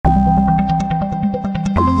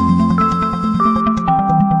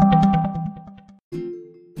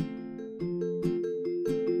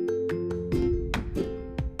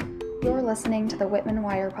the Whitman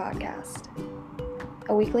Wire podcast,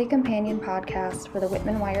 a weekly companion podcast for the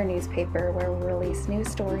Whitman Wire newspaper where we release news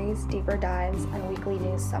stories, deeper dives, and weekly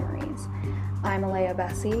news summaries. I'm Elea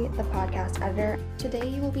Besse, the podcast editor. Today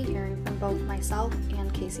you will be hearing from both myself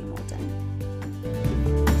and Kasey Moulton.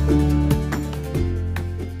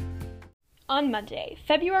 On Monday,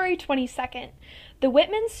 February 22nd, the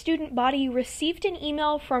Whitman student body received an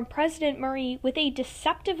email from President Murray with a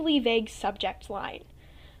deceptively vague subject line,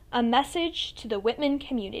 a message to the Whitman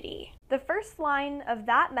community. The first line of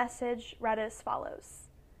that message read as follows: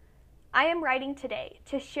 I am writing today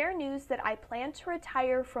to share news that I plan to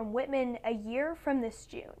retire from Whitman a year from this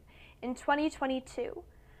June, in 2022.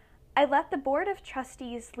 I let the Board of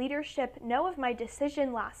Trustees leadership know of my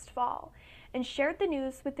decision last fall and shared the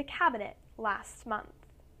news with the cabinet last month.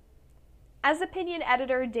 As opinion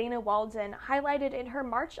editor Dana Walden highlighted in her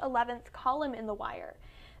March 11th column in The Wire,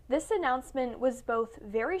 this announcement was both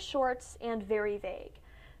very short and very vague,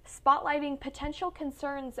 spotlighting potential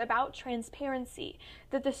concerns about transparency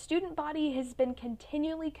that the student body has been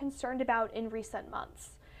continually concerned about in recent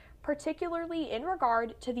months, particularly in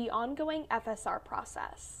regard to the ongoing FSR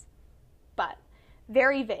process. But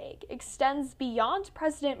very vague extends beyond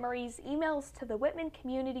President Murray's emails to the Whitman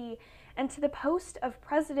community and to the post of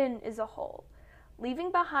president as a whole,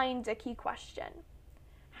 leaving behind a key question.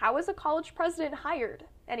 How is a college president hired,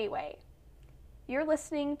 anyway? You're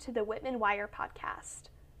listening to the Whitman Wire podcast.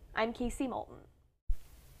 I'm Kasey Moulton.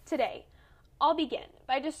 Today, I'll begin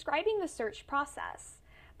by describing the search process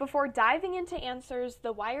before diving into answers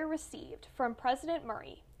the Wire received from President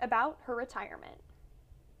Murray about her retirement.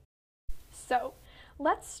 So,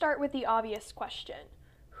 let's start with the obvious question.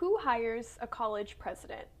 Who hires a college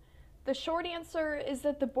president? The short answer is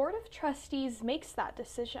that the Board of Trustees makes that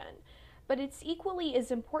decision, but it's equally as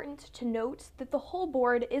important to note that the whole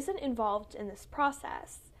board isn't involved in this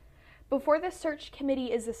process. Before the search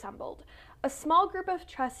committee is assembled, a small group of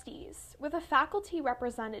trustees with a faculty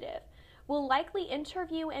representative will likely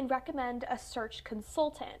interview and recommend a search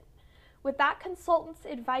consultant. With that consultant's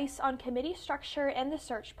advice on committee structure and the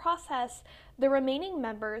search process, the remaining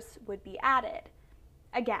members would be added.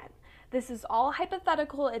 Again, this is all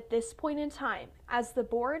hypothetical at this point in time, as the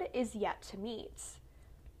board is yet to meet.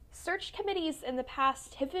 Search committees in the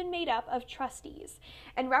past have been made up of trustees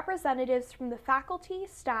and representatives from the faculty,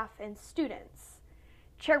 staff, and students.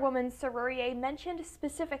 Chairwoman Serurier mentioned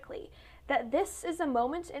specifically that this is a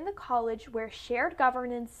moment in the college where shared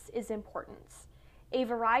governance is important. A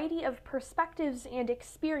variety of perspectives and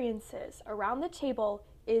experiences around the table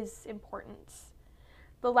is important.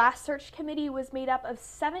 The last search committee was made up of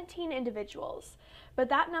 17 individuals, but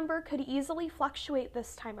that number could easily fluctuate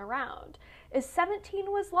this time around, as 17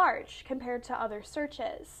 was large compared to other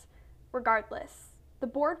searches. Regardless, the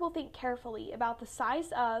board will think carefully about the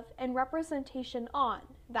size of and representation on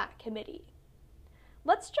that committee.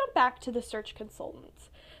 Let's jump back to the search consultant.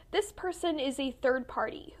 This person is a third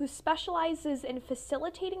party who specializes in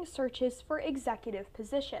facilitating searches for executive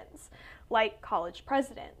positions, like college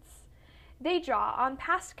presidents. They draw on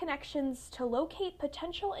past connections to locate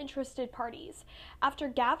potential interested parties after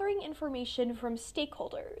gathering information from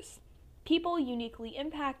stakeholders, people uniquely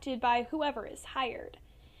impacted by whoever is hired.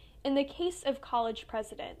 In the case of college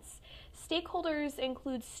presidents, stakeholders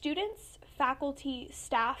include students, faculty,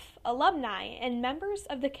 staff, alumni, and members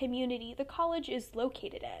of the community the college is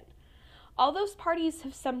located in. All those parties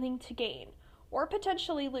have something to gain, or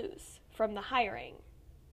potentially lose, from the hiring.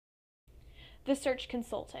 The search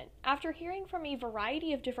consultant, after hearing from a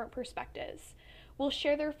variety of different perspectives, will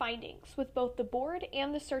share their findings with both the board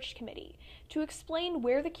and the search committee to explain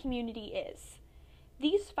where the community is.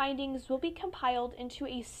 These findings will be compiled into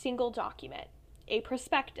a single document, a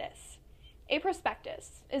prospectus. A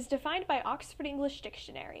prospectus, as defined by Oxford English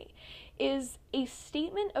Dictionary, is a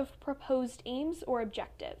statement of proposed aims or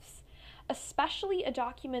objectives, especially a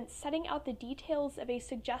document setting out the details of a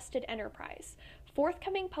suggested enterprise,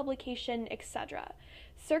 forthcoming publication, etc.,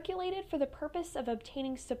 circulated for the purpose of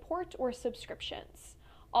obtaining support or subscriptions.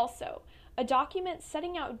 Also, a document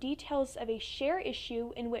setting out details of a share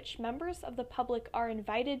issue in which members of the public are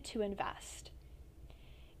invited to invest.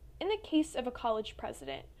 In the case of a college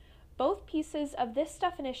president, both pieces of this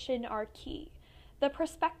definition are key. The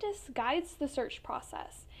prospectus guides the search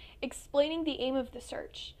process, explaining the aim of the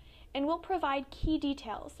search, and will provide key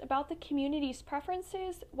details about the community's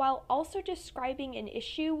preferences while also describing an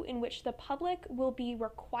issue in which the public will be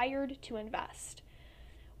required to invest.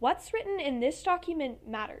 What's written in this document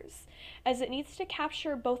matters, as it needs to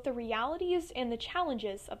capture both the realities and the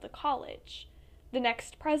challenges of the college. The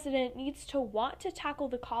next president needs to want to tackle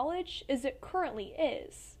the college as it currently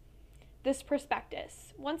is. This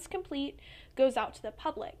prospectus, once complete, goes out to the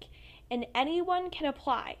public, and anyone can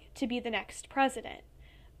apply to be the next president.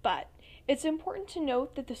 But it's important to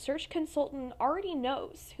note that the search consultant already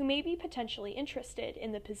knows who may be potentially interested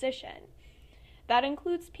in the position. That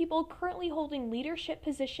includes people currently holding leadership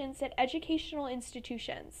positions at educational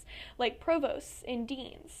institutions, like provosts and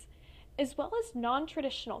deans, as well as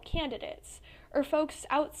non-traditional candidates, or folks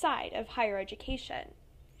outside of higher education.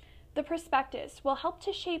 The prospectus will help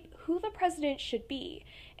to shape who the president should be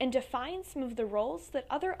and define some of the roles that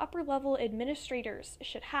other upper-level administrators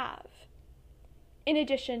should have. In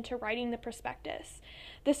addition to writing the prospectus,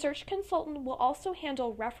 the search consultant will also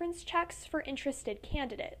handle reference checks for interested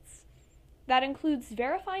candidates. That includes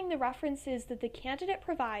verifying the references that the candidate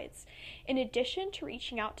provides, in addition to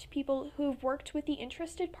reaching out to people who have worked with the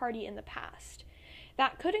interested party in the past.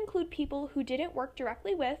 That could include people who didn't work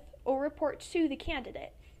directly with or report to the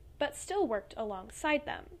candidate, but still worked alongside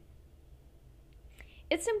them.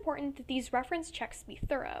 It's important that these reference checks be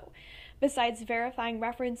thorough. Besides verifying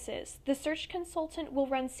references, the search consultant will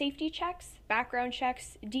run safety checks, background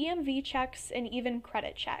checks, DMV checks, and even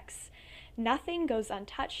credit checks. Nothing goes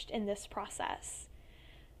untouched in this process.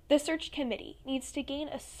 The search committee needs to gain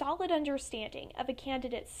a solid understanding of a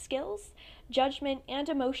candidate's skills, judgment, and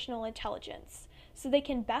emotional intelligence, so they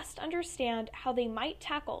can best understand how they might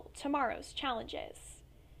tackle tomorrow's challenges.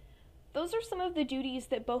 Those are some of the duties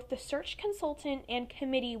that both the search consultant and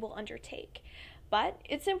committee will undertake, but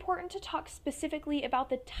it's important to talk specifically about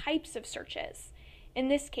the types of searches. In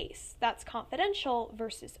this case, that's confidential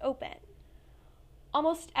versus open.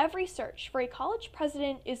 Almost every search for a college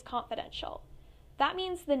president is confidential. That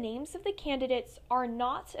means the names of the candidates are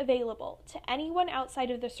not available to anyone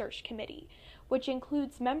outside of the search committee, which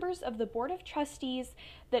includes members of the Board of Trustees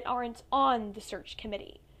that aren't on the search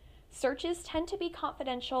committee. Searches tend to be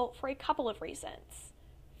confidential for a couple of reasons.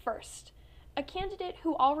 First, a candidate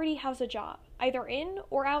who already has a job, either in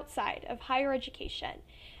or outside of higher education,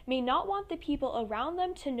 may not want the people around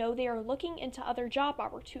them to know they are looking into other job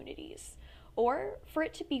opportunities, or for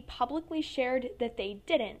it to be publicly shared that they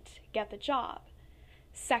didn't get the job.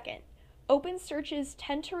 Second, open searches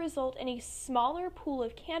tend to result in a smaller pool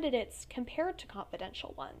of candidates compared to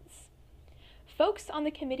confidential ones. Folks on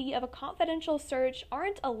the committee of a confidential search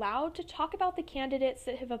aren't allowed to talk about the candidates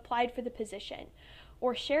that have applied for the position,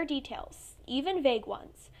 or share details, even vague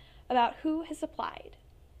ones, about who has applied.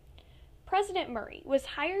 President Murray was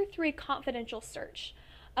hired through a confidential search,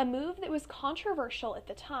 a move that was controversial at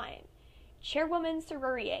the time. Chairwoman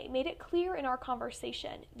Serurier made it clear in our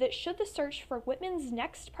conversation that should the search for Whitman's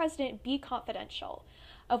next president be confidential,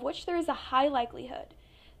 of which there is a high likelihood,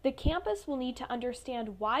 the campus will need to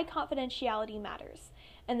understand why confidentiality matters,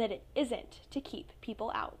 and that it isn't to keep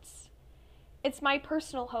people out. It's my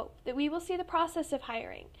personal hope that we will see the process of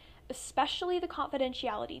hiring, especially the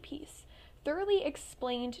confidentiality piece, thoroughly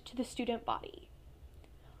explained to the student body.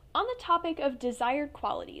 On the topic of desired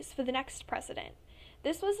qualities for the next president,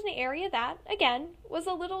 this was an area that, again, was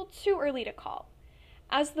a little too early to call.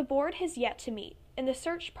 As the board has yet to meet, and the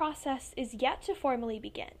search process is yet to formally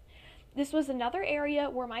begin, this was another area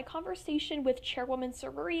where my conversation with Chairwoman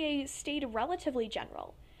Serurier stayed relatively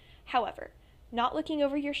general. However, not looking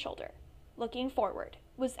over your shoulder, looking forward,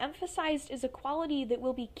 was emphasized as a quality that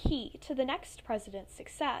will be key to the next president's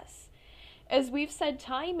success. As we've said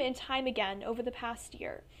time and time again over the past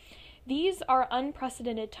year, these are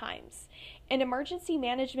unprecedented times, and emergency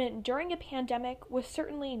management during a pandemic was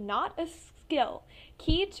certainly not a skill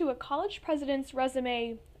key to a college president's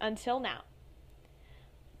resume until now.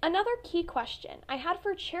 Another key question I had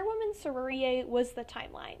for Chairwoman Serurier was the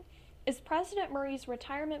timeline, as President Murray's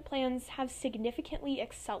retirement plans have significantly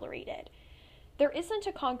accelerated. There isn't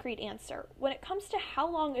a concrete answer when it comes to how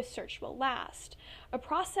long a search will last, a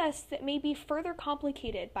process that may be further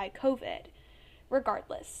complicated by COVID.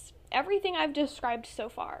 Regardless, everything I've described so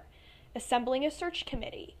far, assembling a search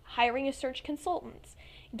committee, hiring a search consultant,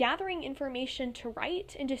 gathering information to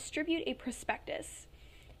write and distribute a prospectus,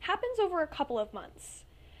 happens over a couple of months.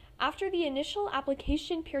 After the initial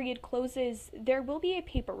application period closes, there will be a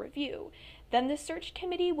paper review. Then the search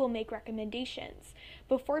committee will make recommendations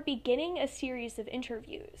before beginning a series of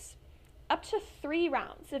interviews. Up to 3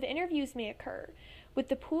 rounds of interviews may occur, with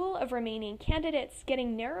the pool of remaining candidates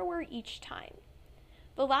getting narrower each time.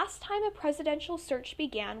 The last time a presidential search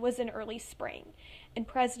began was in early spring, and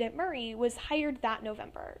President Murray was hired that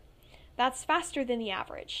November. That's faster than the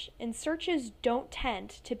average, and searches don't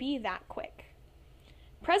tend to be that quick.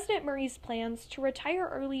 President Murray's plans to retire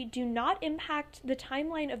early do not impact the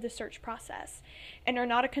timeline of the search process and are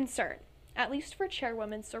not a concern, at least for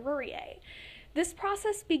Chairwoman Serurier. This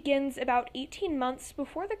process begins about 18 months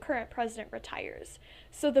before the current president retires,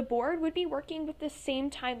 so the board would be working with the same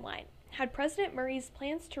timeline had President Murray's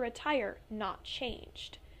plans to retire not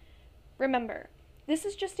changed. Remember, this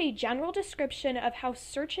is just a general description of how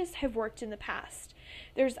searches have worked in the past.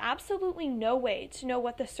 There's absolutely no way to know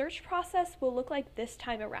what the search process will look like this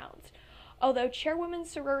time around, although Chairwoman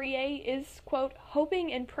Serurier is, quote,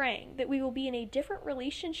 hoping and praying that we will be in a different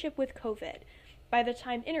relationship with COVID by the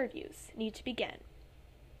time interviews need to begin.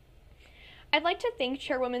 I'd like to thank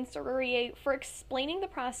Chairwoman Serurier for explaining the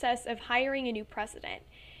process of hiring a new president.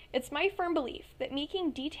 It's my firm belief that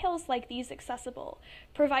making details like these accessible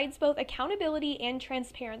provides both accountability and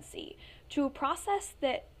transparency to a process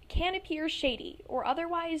that can appear shady or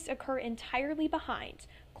otherwise occur entirely behind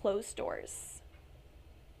closed doors.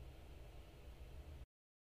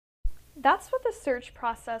 That's what the search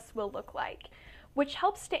process will look like, which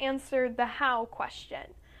helps to answer the how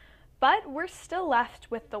question. But we're still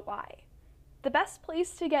left with the why. The best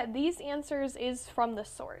place to get these answers is from the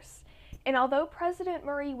source. And although President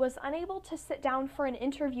Murray was unable to sit down for an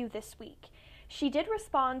interview this week, she did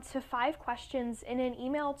respond to 5 questions in an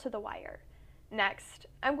email to The Wire. Next,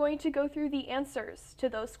 I'm going to go through the answers to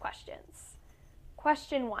those questions.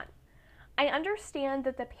 Question 1. I understand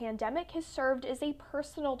that the pandemic has served as a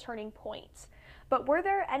personal turning point, but were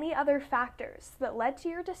there any other factors that led to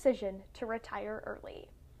your decision to retire early?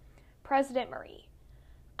 President Murray.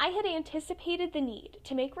 I had anticipated the need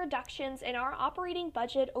to make reductions in our operating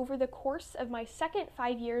budget over the course of my second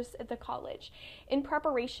 5 years at the college in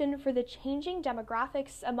preparation for the changing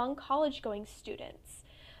demographics among college-going students,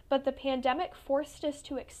 but the pandemic forced us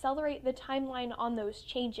to accelerate the timeline on those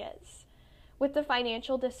changes. With the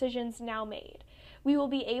financial decisions now made, we will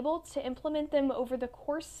be able to implement them over the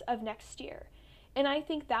course of next year, and I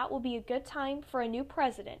think that will be a good time for a new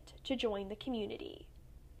president to join the community.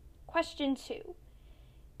 Question 2.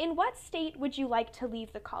 In what state would you like to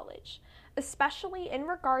leave the college, especially in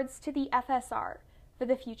regards to the FSR for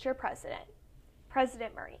the future president?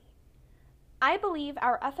 President Murray. I believe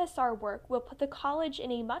our FSR work will put the college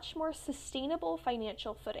in a much more sustainable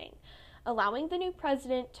financial footing, allowing the new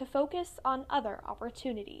president to focus on other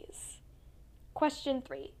opportunities. Question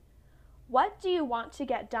 3. What do you want to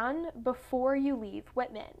get done before you leave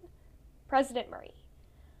Whitman? President Murray.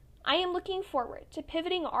 I am looking forward to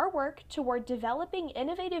pivoting our work toward developing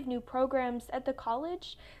innovative new programs at the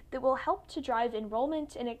college that will help to drive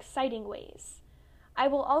enrollment in exciting ways. I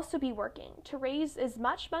will also be working to raise as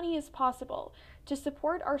much money as possible to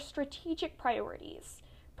support our strategic priorities,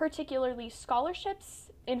 particularly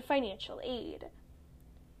scholarships and financial aid.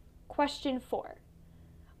 Question 4.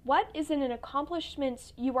 What is an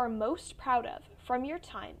accomplishment you are most proud of from your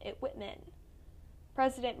time at Whitman?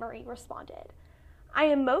 President Murray responded, I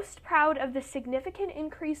am most proud of the significant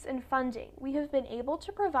increase in funding we have been able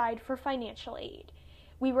to provide for financial aid.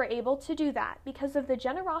 We were able to do that because of the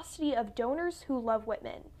generosity of donors who love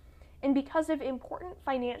Whitman, and because of important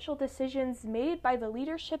financial decisions made by the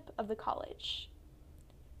leadership of the college.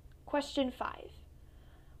 Question 5.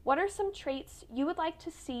 What are some traits you would like to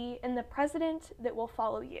see in the president that will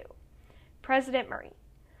follow you? President Murray.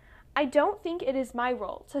 I don't think it is my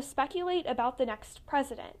role to speculate about the next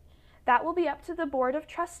president. That will be up to the Board of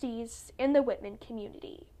Trustees in the Whitman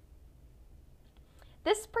community.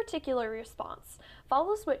 This particular response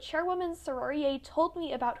follows what Chairwoman Serurier told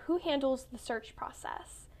me about who handles the search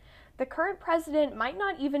process. The current president might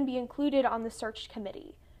not even be included on the search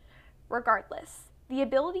committee. Regardless, the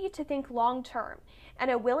ability to think long-term and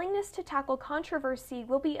a willingness to tackle controversy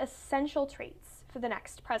will be essential traits for the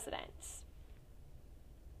next president.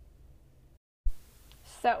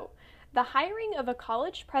 So, the hiring of a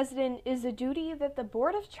college president is a duty that the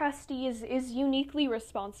Board of Trustees is uniquely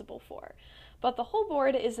responsible for, but the whole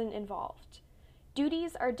board isn't involved.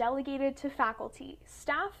 Duties are delegated to faculty,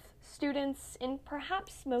 staff, students, and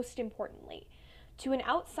perhaps most importantly, to an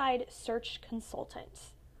outside search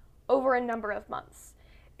consultant. Over a number of months,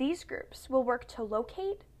 these groups will work to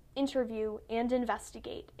locate, interview, and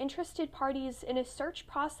investigate interested parties in a search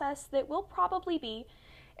process that will probably be,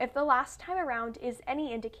 if the last time around is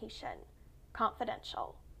any indication,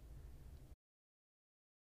 confidential.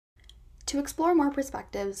 To explore more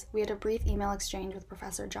perspectives, we had a brief email exchange with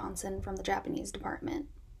Professor Johnson from the Japanese department.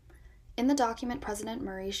 In the document President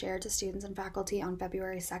Murray shared to students and faculty on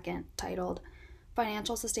February 2nd, titled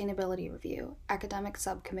Financial Sustainability Review, Academic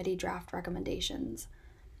Subcommittee Draft Recommendations,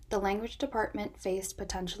 the language department faced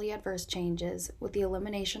potentially adverse changes with the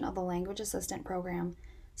elimination of the language assistant program,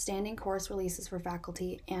 standing course releases for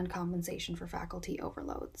faculty, and compensation for faculty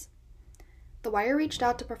overloads. The Wire reached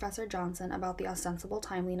out to Professor Johnson about the ostensible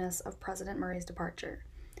timeliness of President Murray's departure.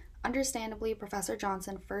 Understandably, Professor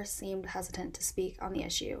Johnson first seemed hesitant to speak on the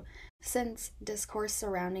issue, since discourse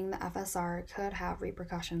surrounding the FSR could have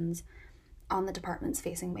repercussions on the departments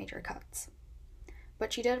facing major cuts.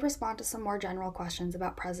 But she did respond to some more general questions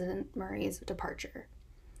about President Murray's departure.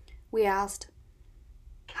 We asked,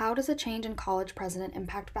 how does a change in college president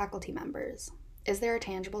impact faculty members? Is there a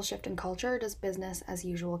tangible shift in culture, or does business as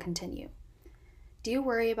usual continue? Do you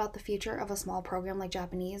worry about the future of a small program like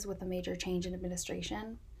Japanese with a major change in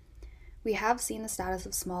administration? We have seen the status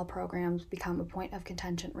of small programs become a point of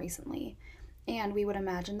contention recently, and we would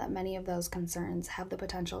imagine that many of those concerns have the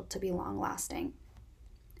potential to be long-lasting.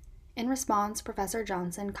 In response, Professor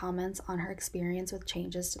Johnson comments on her experience with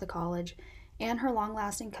changes to the college and her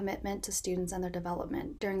long-lasting commitment to students and their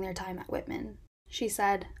development during their time at Whitman. She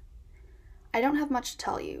said, I don't have much to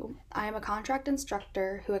tell you. I am a contract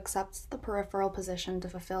instructor who accepts the peripheral position to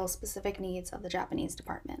fulfill specific needs of the Japanese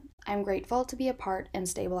department. I am grateful to be a part in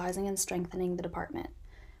stabilizing and strengthening the department,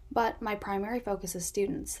 but my primary focus is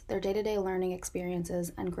students, their day-to-day learning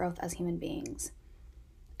experiences, and growth as human beings.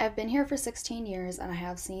 I've been here for 16 years and I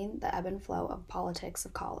have seen the ebb and flow of politics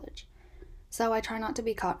of college, so I try not to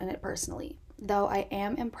be caught in it personally, though I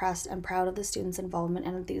am impressed and proud of the students' involvement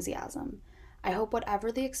and enthusiasm. I hope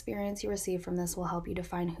whatever the experience you receive from this will help you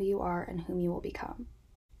define who you are and whom you will become.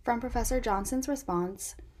 From Professor Johnson's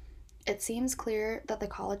response, it seems clear that the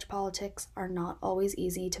college politics are not always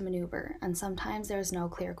easy to maneuver, and sometimes there is no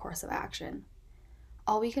clear course of action.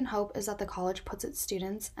 All we can hope is that the college puts its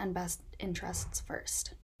students and best interests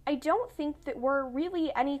first. I don't think that we're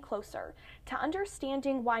really any closer to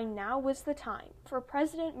understanding why now was the time for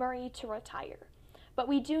President Murray to retire. But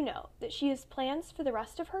we do know that she has plans for the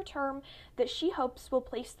rest of her term that she hopes will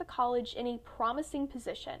place the college in a promising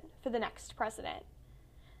position for the next president.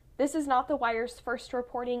 This is not the Wire's first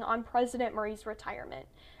reporting on President Murray's retirement,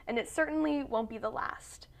 and it certainly won't be the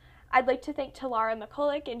last. I'd like to thank Talara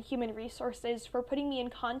McCulloch in Human Resources for putting me in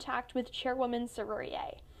contact with Chairwoman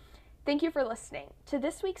Serurier. Thank you for listening to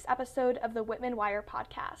this week's episode of the Whitman Wire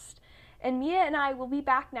podcast. And Mia and I will be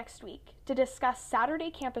back next week to discuss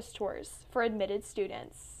Saturday campus tours for admitted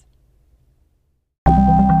students.